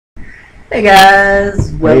Hey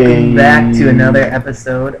guys, welcome back to Hey. another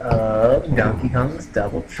episode of Donkey Kong's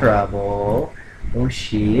Double Trouble. Oh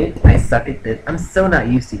shit, I suck at this. I'm so not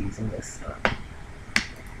used to using this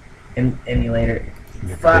emulator.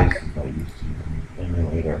 Your Fuck. face is not used to using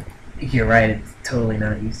emulator. You're right, it's totally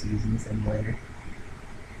not used to using this emulator.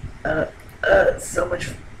 So much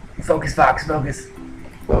focus, Fox, focus.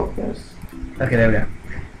 Focus. Okay, there we go.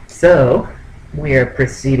 So, we are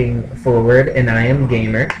proceeding forward, and I am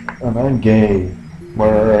Gamer. And I'm gay.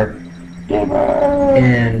 We're gamer.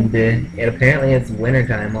 And apparently it's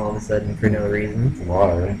wintertime all of a sudden for no reason.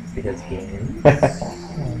 Why? Because games.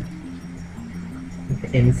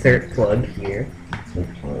 Insert plug here.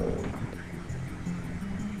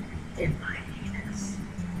 In my anus.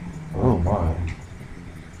 Oh my.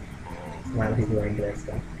 A lot of people are into that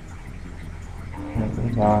stuff.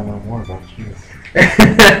 Now I know more about you.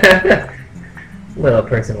 Little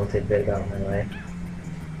personal tidbit about my life.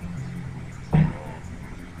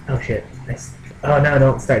 Oh shit. Oh no,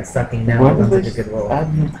 don't start sucking now. Why I'm do such a they good roll.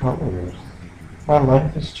 add new colors? My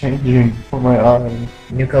life is changing for my eyes.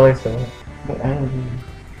 New colors for what? The end.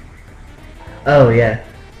 Oh yeah.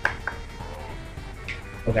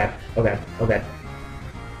 Oh god. Oh god. Oh god.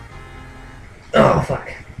 Oh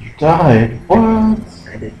fuck. You died. What?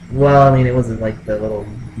 I did. Well, I mean, it wasn't like the little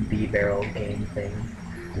B-barrel game thing.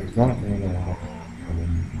 Does that mean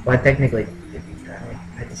Well, I technically didn't die.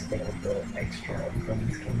 I just failed the extra from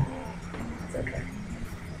this game. It's okay.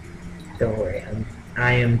 Don't worry.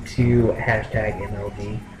 I am too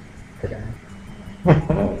 #MLG to die.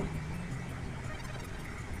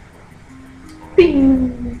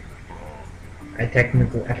 Bing! I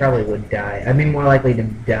probably would die. I'd be more likely to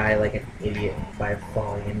die like an idiot by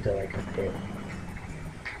falling into like a pit.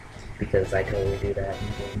 Because I totally do that in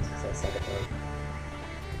games because I suck at them.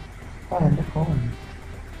 Find the coin.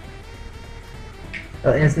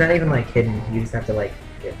 And it's not even like hidden, you just have to like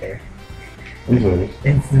get there. Easily.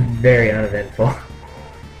 It's very uneventful.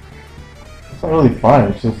 It's not really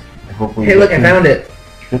fun, it's just hopefully Hey look, I found it!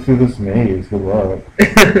 get through this maze, good luck.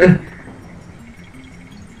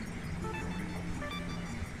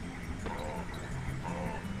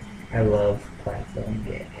 I love platform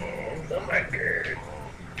games. Oh my god.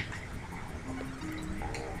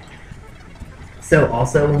 So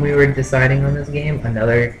also when we were deciding on this game,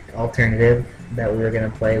 another alternative that we were going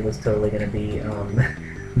to play was totally going to be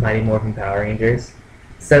Mighty Morphin Power Rangers.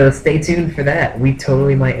 So stay tuned for that. We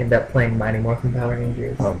totally might end up playing Mighty Morphin Power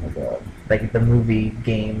Rangers. Oh my god. Like the movie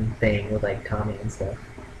game thing with like Tommy and stuff.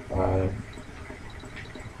 I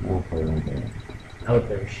will play the game. I would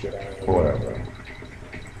play the shit out of it. Forever.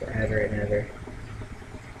 Forever and ever.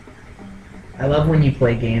 I love when you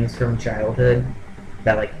play games from childhood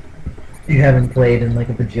that like you haven't played in like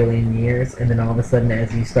a bajillion years, and then all of a sudden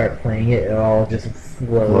as you start playing it, it all just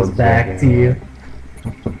flows back to you.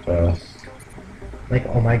 That's the best. Like,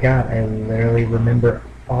 oh my god, I literally remember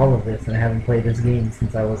all of this, and I haven't played this game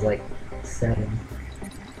since I was like 7.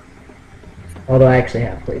 Although I actually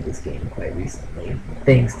have played this game quite recently,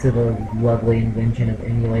 thanks to the lovely invention of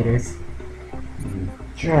emulators. You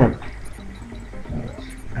jerk.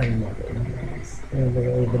 I love emulators. They're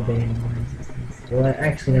literally the bane of my existence. Well,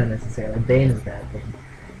 actually not necessarily. Bane is bad, but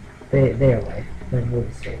they are life. We'll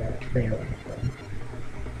just say that. They are life.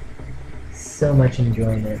 So much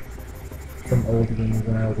enjoyment from old games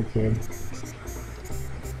when I was a kid.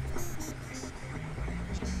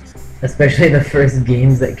 Especially the first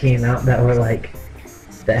games that came out that were like,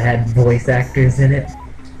 that had voice actors in it.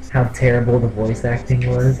 How terrible the voice acting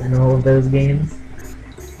was in all of those games.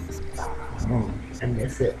 Oh. I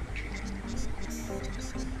miss it.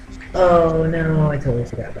 Oh no, I totally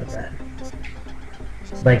forgot about that.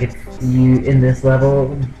 Like, if you, in this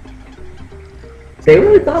level, they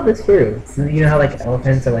really thought this through. So you know how like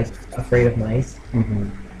elephants are like afraid of mice? Mm-hmm.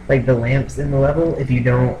 Like the lamps in the level, if you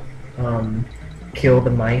don't kill the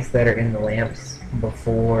mice that are in the lamps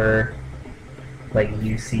before like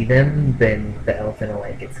you see them, then the elephant will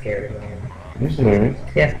like get scared and run. You serious?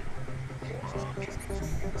 Yeah.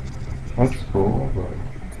 That's cool,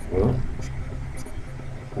 but really?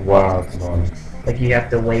 Wow, that's annoying. Like you have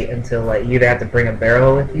to wait until like you either have to bring a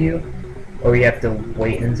barrel with you, or you have to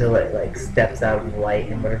wait until it like steps out of light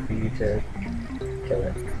in order for you to kill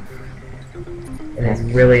it. And it's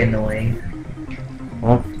really annoying.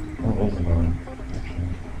 That is annoying.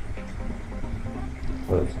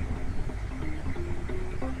 But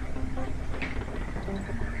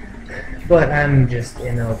But I'm just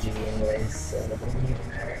MLG anyways, so it doesn't even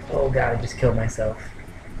matter. Oh god, I just killed myself.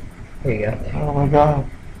 Here you go. oh my god.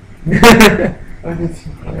 I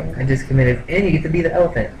just committed, and you get to be the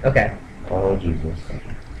elephant. Okay. Oh Jesus.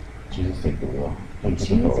 Jesus, take the wheel. Take the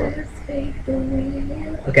door. Jesus, take the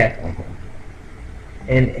wheel. Okay. Okay.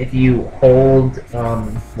 And if you hold,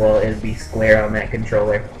 well, it'd be square on that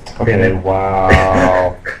controller. Okay, Then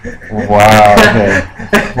wow. Wow, okay.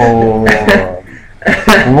 Hold on.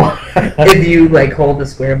 What? if you like hold the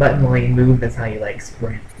square button while you move, that's how you like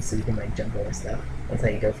sprint, so you can like jump over stuff. That's how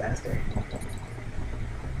you go faster.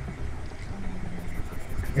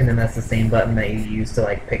 And then that's the same button that you use to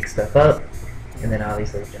like pick stuff up, and then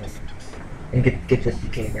obviously jump and get the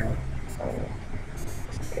DK down.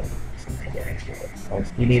 Okay. I get extra hit.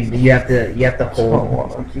 You have to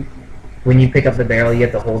hold when you pick up the barrel. You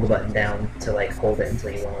have to hold the button down to like hold it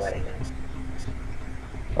until you want to let it go.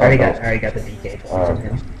 I already got the DK from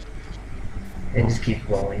him. It just keeps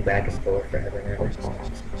rolling back and forth forever and ever.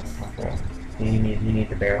 Okay. You need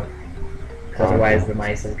the barrel, because otherwise the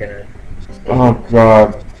mice is gonna. Oh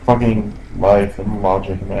god, fucking life and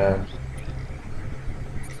logic, man.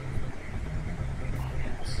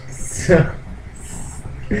 So.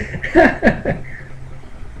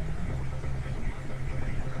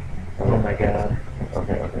 Oh my god.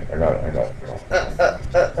 Okay, I got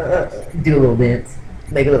it. Do a little dance.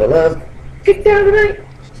 Make a little love. Get down tonight.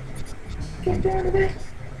 Get down tonight.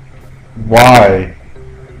 Why?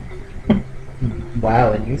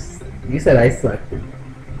 Wow, and you said I sucked at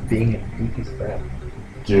being a geeky crap.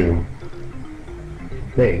 Do.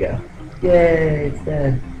 There you go. Yay, it's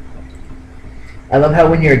dead. I love how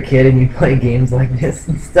when you're a kid and you play games like this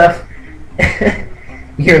and stuff,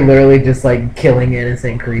 you're literally just like killing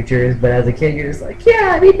innocent creatures, but as a kid you're just like,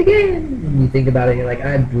 yeah, I beat the game! And you think about it, you're like,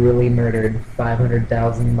 I brutally murdered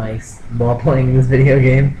 500,000 mice while playing this video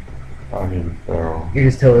game. I need a barrel. You're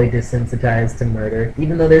just totally desensitized to murder.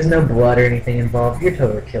 Even though there's no blood or anything involved, you're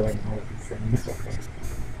totally killing all of these things.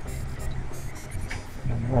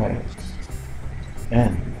 Alright.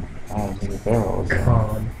 And I need a barrel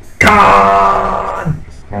again. Con!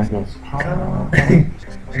 There goes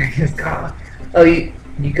There goes Con! Oh, you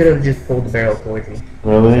could have just pulled the barrel towards you.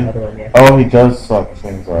 Really? The other one, yeah. Oh, he does suck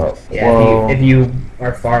things up. Yeah, Whoa. if you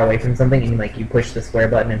are far away from something and like you push the square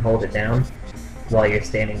button and hold it down while you're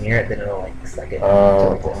standing near it, then it'll like suck it.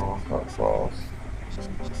 towards it. Oh, that falls.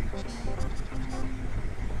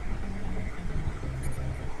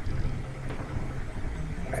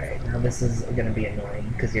 Alright, now this is gonna be annoying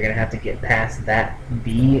because you're gonna have to get past that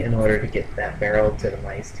B in order to get that barrel to the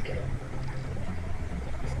mice to kill him.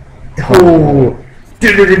 Oh!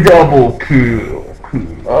 Double kill!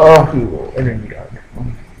 Oh, Cool. And then you got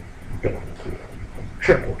double kill.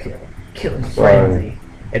 Triple kill. Killing Sorry. frenzy.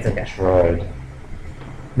 It's okay. tried.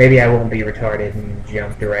 Maybe I won't be retarded and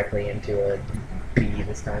jump directly into a B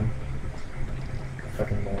this time.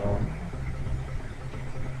 Fucking moron.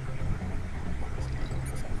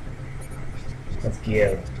 Let's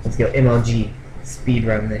go. Let's go. MLG.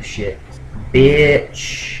 Speedrun this shit.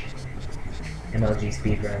 Bitch. MLG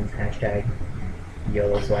speedrun. Hashtag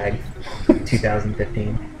YOLO swag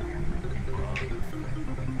 2015.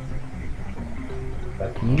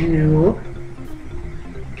 Fuck you.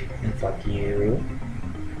 And fuck you.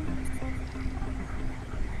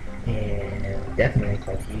 And definitely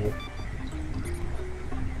fuck you.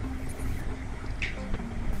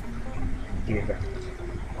 Give me back.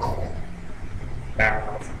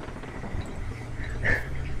 Barrels.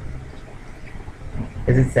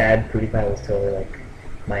 Is it sad? PewDiePie was totally like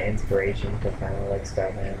my inspiration to finally like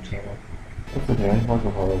start my own channel. That's okay.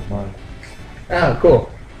 Alcohol is mine. Oh,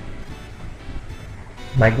 cool.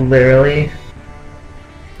 Like literally,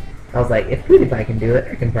 I was like, if PewDiePie can do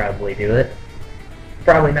it, I can probably do it.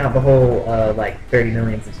 Probably not the whole like 30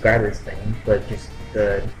 million subscribers thing, but just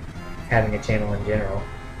the having a channel in general.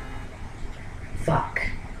 Fuck.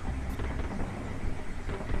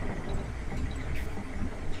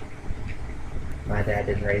 My dad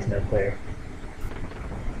didn't raise no clear.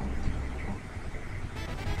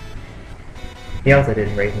 He also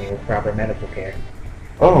didn't raise me with proper medical care.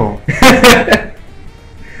 Oh.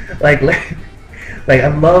 like I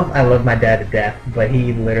love my dad to death, but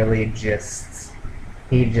he literally just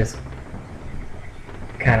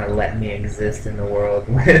kind of let me exist in the world.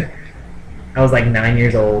 I was like 9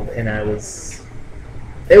 years old, and it was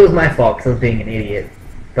my fault because I was being an idiot.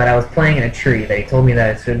 But I was playing in a tree that he told me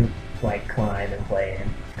that I shouldn't like climb and play in.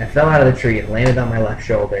 I fell out of the tree and landed on my left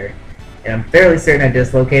shoulder, and I'm fairly certain I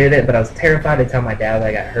dislocated it. But I was terrified to tell my dad that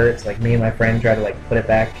I got hurt. So like me and my friend tried to like put it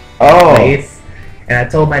back in place. And I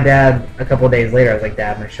told my dad a couple of days later. I was like,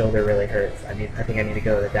 Dad, my shoulder really hurts. I think I need to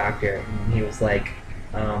go to the doctor. And he was like,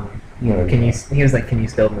 Can you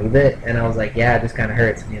still move it? And I was like, yeah, it just kind of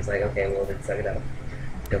hurts. And he was like, okay, well then suck it up.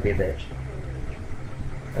 Don't be a bitch.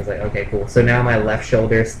 I was like, okay, cool. So now my left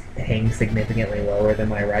shoulder hangs significantly lower than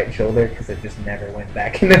my right shoulder because it just never went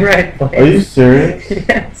back in the right place. Are you serious?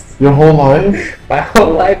 Yes. Your whole life? My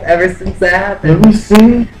whole life ever since that happened. Let me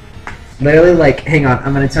see. Literally, like, hang on,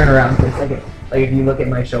 I'm gonna turn around for a second. Like, if you look at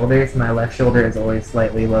my shoulders, my left shoulder is always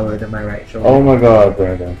slightly lower than my right shoulder. Oh my god,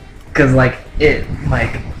 Brandon. Because, like, it,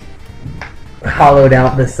 like, hollowed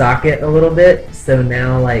out the socket a little bit, so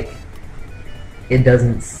now, like, it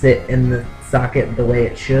doesn't sit in the socket the way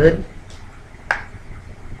it should.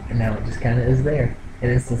 And now it just kind of is there.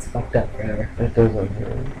 And it's just fucked up forever. It doesn't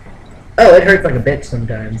hurt. Oh, it hurts like a bitch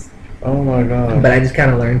sometimes. Oh my god. But I just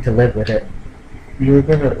kind of learned to live with it.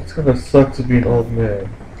 It's gonna suck to be an old man.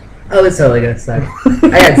 Oh, it's totally gonna suck.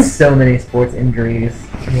 I had so many sports injuries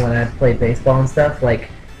when I played baseball and stuff. Like,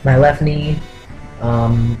 my left knee,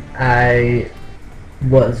 I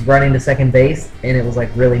was running to second base, and it was, like,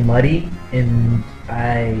 really muddy, and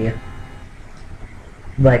I,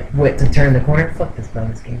 like, went to turn the corner. Fuck this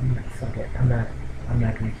bonus game. Fuck it. I'm not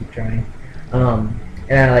gonna keep trying. And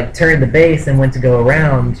I, like, turned the base and went to go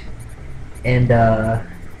around, and,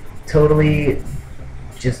 totally,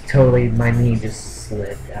 my knee just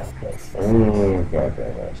slid out of place. Oh god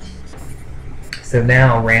damn it. So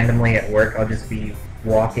now, randomly at work, I'll just be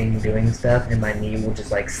walking, doing stuff, and my knee will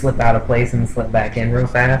just, like, slip out of place and slip back in real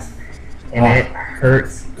fast. And it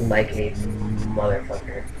hurts like a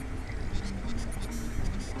motherfucker.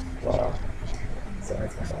 Wow. So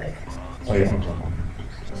that's my life. Oh yeah.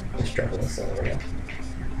 The struggle is so real.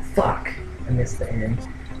 Fuck! I missed the end.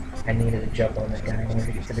 I needed to jump on that guy in order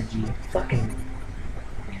to get to the G. Fucking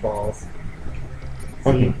balls. See?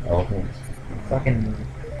 Fucking elephants. Fucking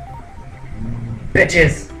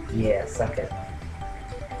bitches! Yeah, suck it.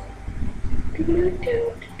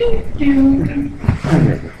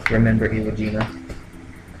 Remember Iwo Jima.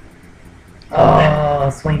 Oh,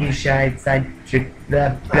 swingy side blah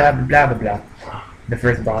blah blah blah blah. The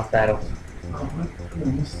first boss battle.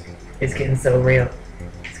 It's getting so real.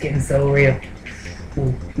 It's getting so real.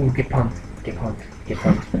 Ooh, get pumped. Get pumped. Get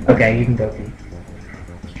pumped. Okay, you can go, Pete.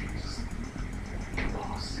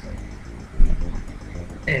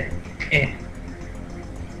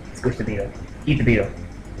 Squish the beetle. Eat the beetle.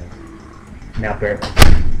 Now burp.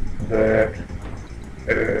 Burp.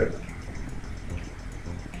 Burp.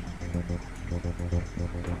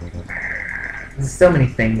 There's so many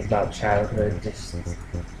things about childhood, just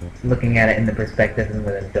looking at it in the perspective of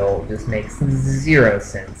an adult just makes zero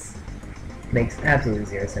sense. Makes absolutely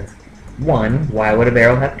zero sense. 1, why would a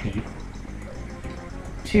barrel have teeth?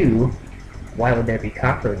 2, why would there be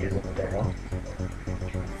cockroaches in the barrel?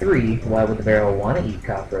 3, why would the barrel want to eat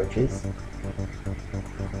cockroaches?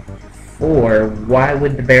 4, why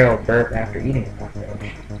would the barrel burp after eating a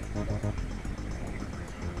cockroach?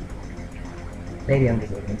 Maybe I'm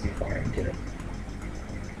just looking too far into it.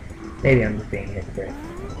 Maybe I'm just being a hypocrite.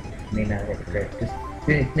 Maybe not a hypocrite. Just,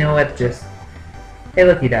 you know what, just... Hey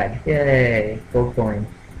look, you died. Yay! Gold coin.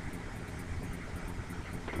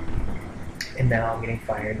 And now I'm getting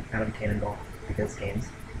fired out of a cannonball because games.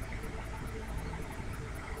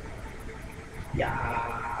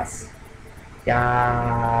 Yas!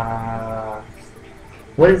 Yas!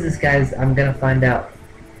 What is this guy's... I'm gonna find out.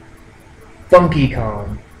 Funky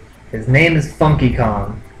Kong. His name is Funky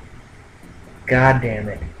Kong. God damn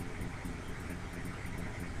it.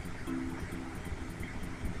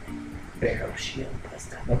 Barrel shield plus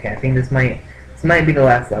stuff. Okay, I think this might be the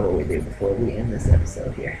last level we do before we end this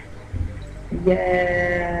episode here.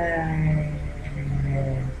 Yay!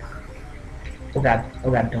 Oh god,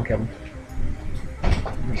 don't kill me.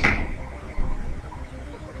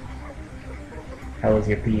 How was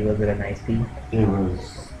your pee? Was it a nice pee? It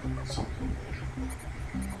was something.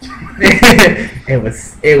 It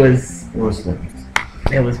was nice.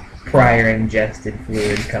 It was prior ingested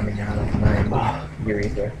fluid coming out of my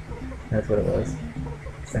urethra. That's what it was,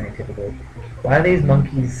 scientifically. Why are these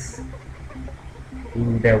monkeys...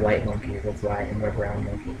 Ooh, they're white monkeys, that's why, and we're brown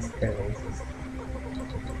monkeys. They're racist.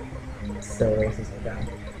 So racist and dumb.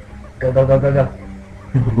 Go, go, go, go, go!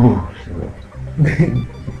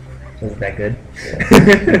 Was that good?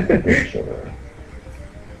 Yeah.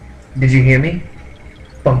 Did you hear me?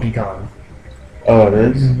 Funky Kong. Oh, it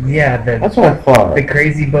is? Yeah, That's what I thought. the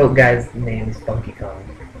crazy boat guy's name is Funky Kong.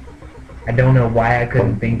 I don't know why I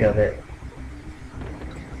couldn't think of it.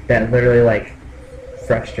 That literally, like,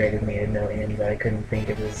 frustrated me to no end, but I couldn't think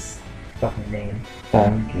of his fucking name.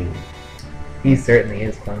 Funky. He certainly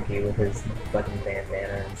is funky with his fucking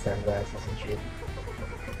bandana and sunglasses and shit.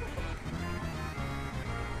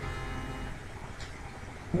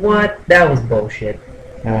 What? That was bullshit.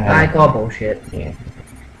 I call bullshit. Yeah.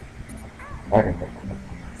 I can think of it.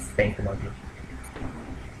 Spank the monkey.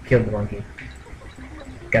 Killed the monkey.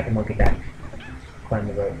 Got the monkey back. Climbed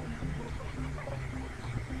the rope.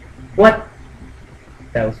 What?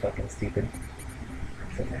 That was fucking stupid.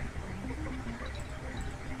 It's okay.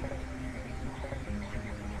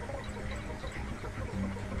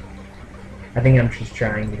 I think I'm just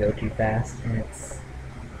trying to go too fast, and it's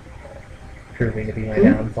proving to be my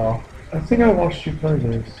downfall. I think I watched you play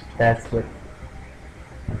this. That's what.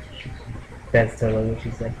 That's totally what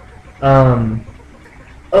she said.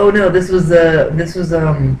 Oh no, this was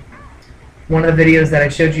one of the videos that I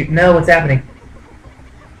showed you. No, what's happening?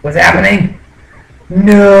 What's happening?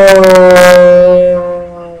 No.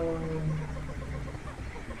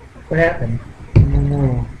 What happened?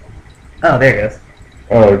 No. Oh, there it goes.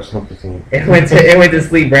 Oh, it's not the same. It went to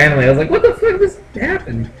sleep randomly. I was like, what the fuck just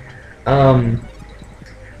happened?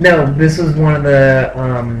 No, this was one of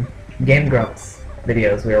the Game Grumps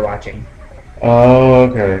videos we were watching Oh,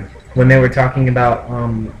 okay. when they were talking about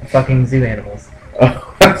fucking zoo animals.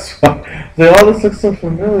 Oh, that's fine. All this looks so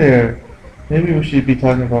familiar. Maybe we should be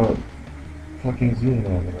talking about fucking zoo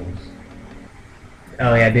animals.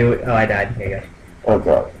 Oh yeah, dude. Oh, I died. Here you go. Oh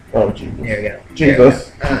god. Oh Jesus. Here we go.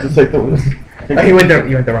 Jesus. Jesus, take the list. Oh, you went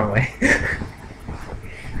the wrong way.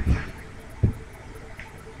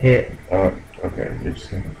 Hit. Oh, okay. You're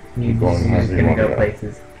just gonna You're keep going just however you gonna want to go go.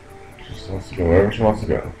 places. She just wants to go wherever she wants to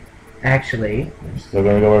go. Actually, You're still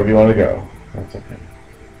gonna go wherever you want to go. That's okay.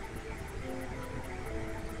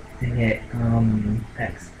 hit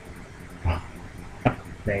X.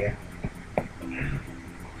 There you go.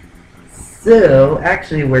 So,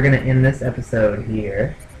 actually, we're gonna end this episode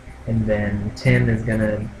here, and then Tim is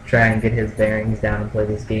gonna try and get his bearings down and play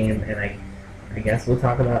this game, and I guess we'll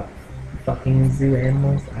talk about fucking zoo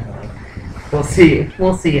animals. I don't know. We'll see.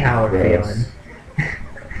 We'll see how we're feeling.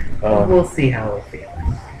 We'll see how we're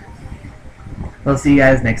feeling. We'll see you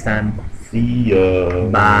guys next time. See ya.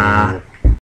 Bye.